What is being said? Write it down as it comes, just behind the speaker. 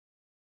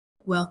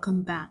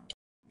Welcome back.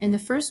 In the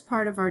first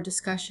part of our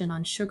discussion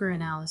on sugar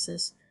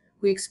analysis,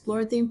 we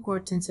explored the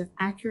importance of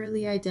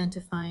accurately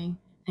identifying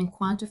and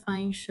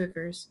quantifying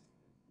sugars,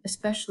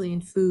 especially in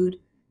food,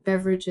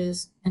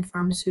 beverages, and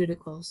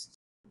pharmaceuticals.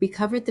 We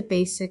covered the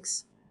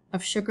basics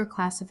of sugar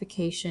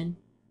classification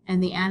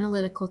and the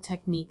analytical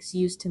techniques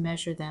used to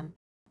measure them.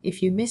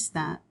 If you missed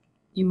that,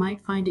 you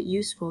might find it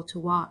useful to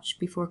watch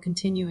before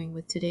continuing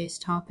with today's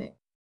topic.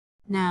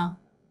 Now,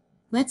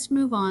 let's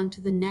move on to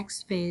the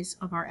next phase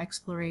of our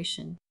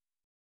exploration.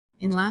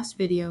 In last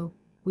video,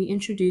 we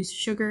introduced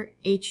sugar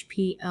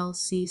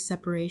HPLC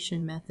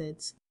separation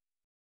methods.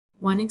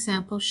 One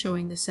example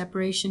showing the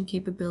separation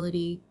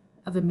capability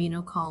of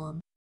amino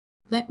column.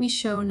 Let me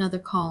show another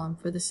column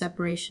for the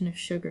separation of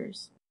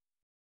sugars.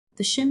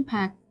 The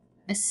Shimpack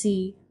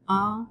SC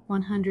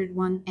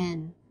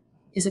A101N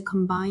is a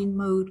combined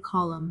mode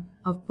column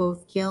of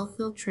both Gale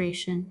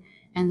filtration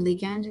and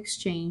ligand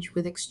exchange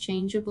with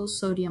exchangeable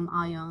sodium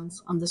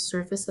ions on the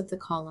surface of the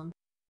column.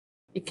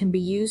 It can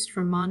be used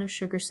for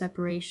monosugar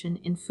separation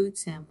in food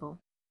sample.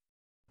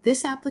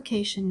 This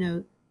application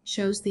note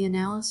shows the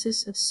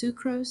analysis of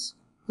sucrose,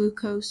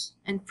 glucose,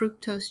 and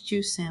fructose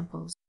juice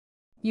samples.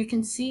 You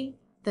can see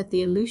that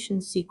the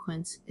elution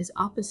sequence is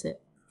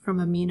opposite from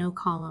amino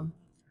column.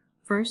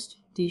 First,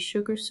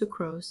 desugar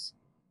sucrose,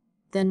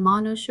 then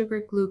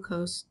monosugar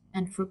glucose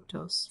and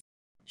fructose.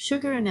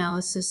 Sugar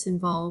analysis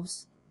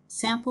involves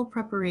sample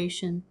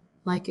preparation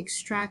like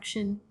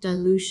extraction,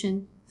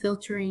 dilution,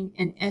 filtering,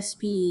 and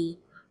SPE,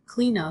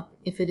 cleanup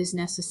if it is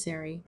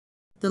necessary.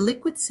 The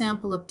liquid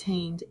sample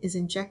obtained is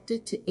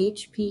injected to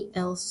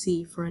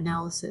HPLC for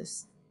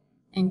analysis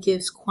and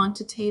gives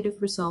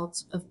quantitative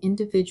results of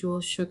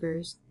individual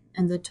sugars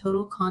and the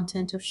total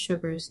content of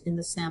sugars in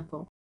the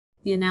sample.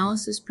 The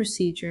analysis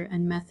procedure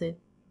and method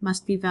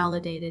must be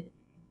validated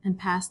and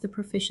pass the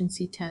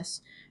proficiency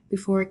test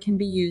before it can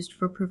be used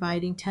for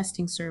providing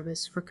testing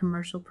service for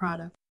commercial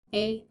product.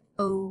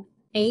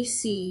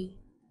 AOAC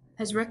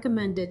has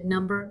recommended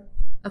number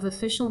of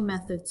official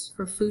methods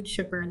for food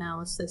sugar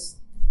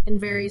analysis in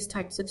various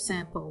types of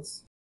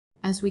samples.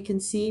 As we can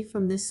see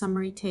from this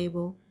summary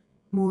table,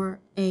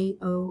 more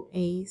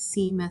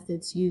AOAC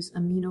methods use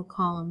amino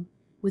column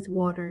with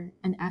water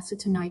and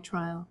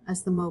acetonitrile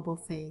as the mobile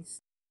phase.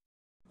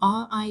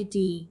 RID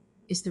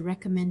is the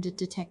recommended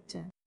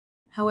detector.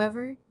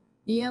 However,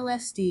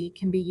 ELSD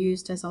can be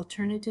used as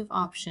alternative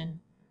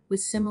option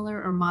with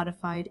similar or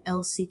modified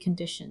LC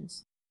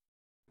conditions.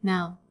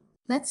 Now,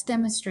 let's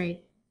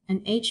demonstrate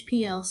an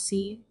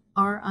HPLC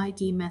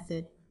RID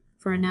method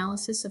for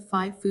analysis of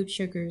 5 food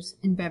sugars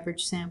in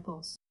beverage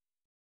samples.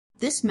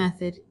 This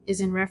method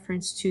is in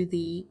reference to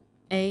the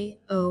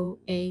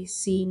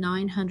AOAC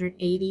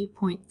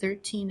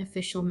 980.13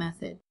 official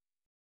method.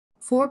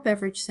 4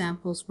 beverage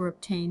samples were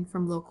obtained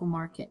from local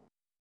market.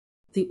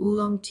 The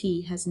oolong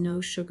tea has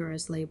no sugar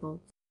as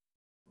labeled.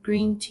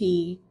 Green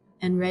tea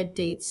and red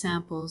date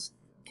samples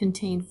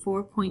contain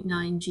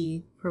 4.9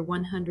 g per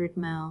 100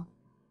 ml,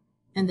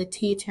 and the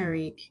tea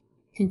tariq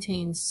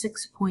contains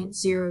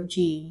 6.0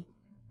 g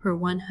per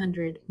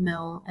 100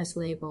 ml as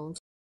labeled.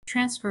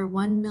 Transfer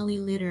 1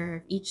 milliliter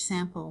of each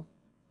sample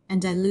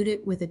and dilute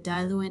it with a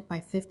diluent by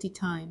 50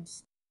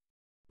 times.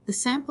 The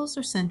samples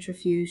are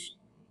centrifuged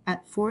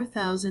at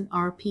 4,000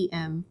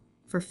 rpm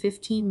for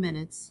 15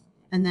 minutes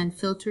and then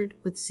filtered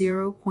with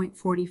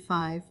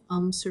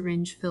 0.45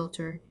 syringe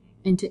filter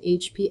into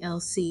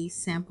HPLC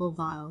sample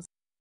vials.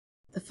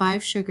 The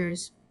 5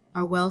 sugars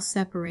are well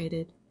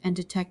separated and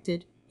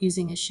detected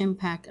using a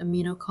Shimpack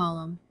amino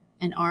column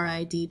and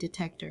RID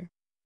detector.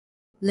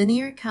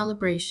 Linear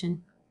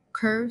calibration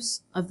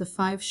curves of the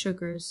 5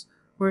 sugars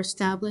were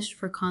established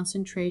for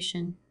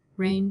concentration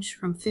range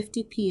from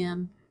 50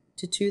 ppm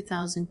to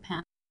 2,000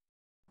 ppm.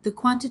 The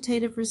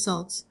quantitative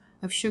results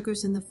of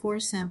sugars in the 4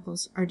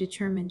 samples are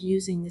determined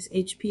using this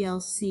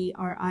HPLC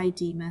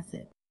RID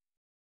method.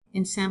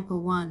 In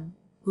sample 1,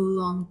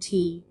 oolong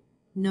tea,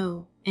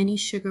 no any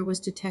sugar was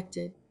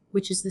detected,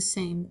 which is the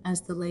same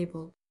as the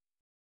label.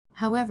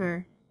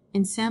 However,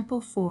 in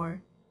sample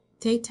 4,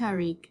 tea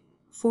tariq,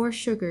 4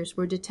 sugars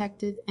were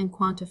detected and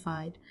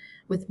quantified,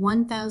 with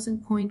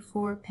 1,000.4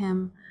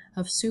 ppm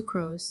of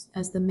sucrose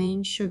as the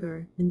main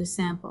sugar in the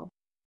sample.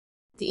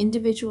 The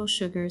individual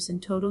sugars and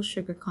total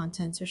sugar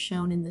contents are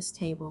shown in this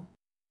table.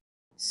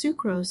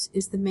 Sucrose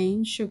is the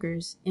main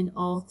sugars in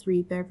all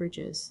 3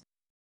 beverages.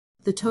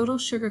 The total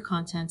sugar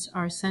contents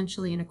are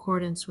essentially in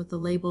accordance with the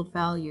labeled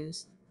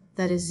values,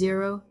 that is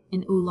 0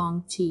 in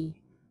oolong tea,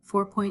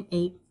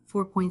 4.8,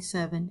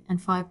 4.7, and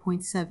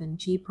 5.7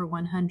 g per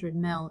 100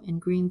 ml in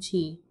green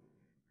tea,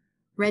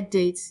 red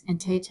dates,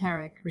 and tea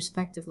tariq,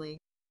 respectively.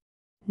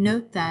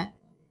 Note that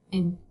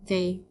in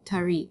tea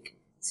tariq,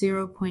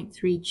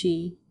 0.3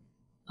 g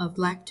of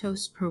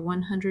lactose per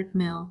 100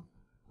 ml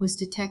was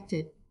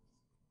detected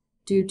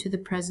due to the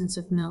presence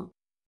of milk.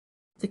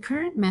 The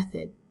current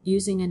method,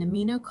 using an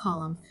amino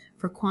column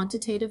for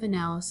quantitative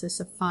analysis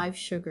of 5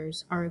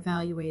 sugars, are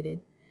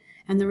evaluated,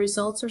 and the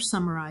results are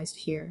summarized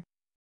here.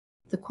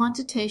 The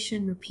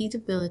quantitation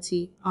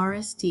repeatability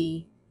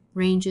 (RSD)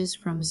 ranges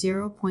from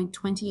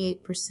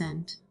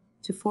 0.28%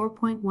 to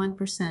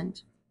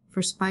 4.1%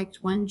 for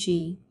spiked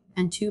 1G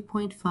and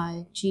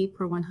 2.5 G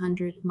per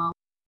 100 mol.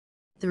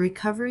 The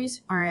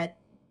recoveries are at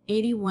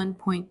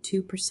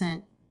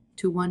 81.2%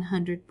 to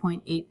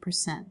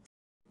 100.8%.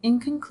 In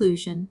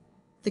conclusion,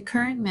 the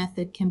current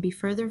method can be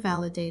further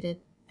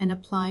validated and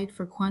applied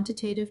for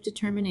quantitative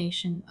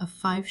determination of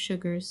 5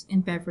 sugars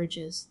in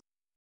beverages.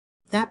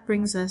 That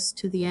brings us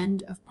to the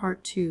end of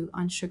part 2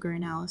 on sugar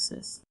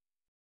analysis.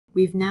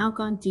 We've now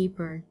gone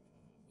deeper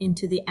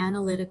into the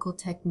analytical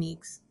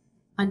techniques,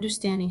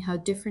 understanding how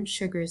different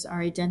sugars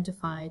are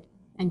identified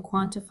and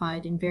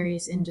quantified in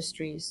various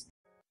industries.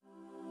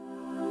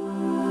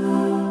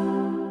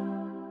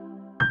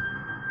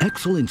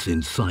 Excellence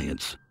in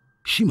science.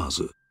 島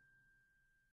津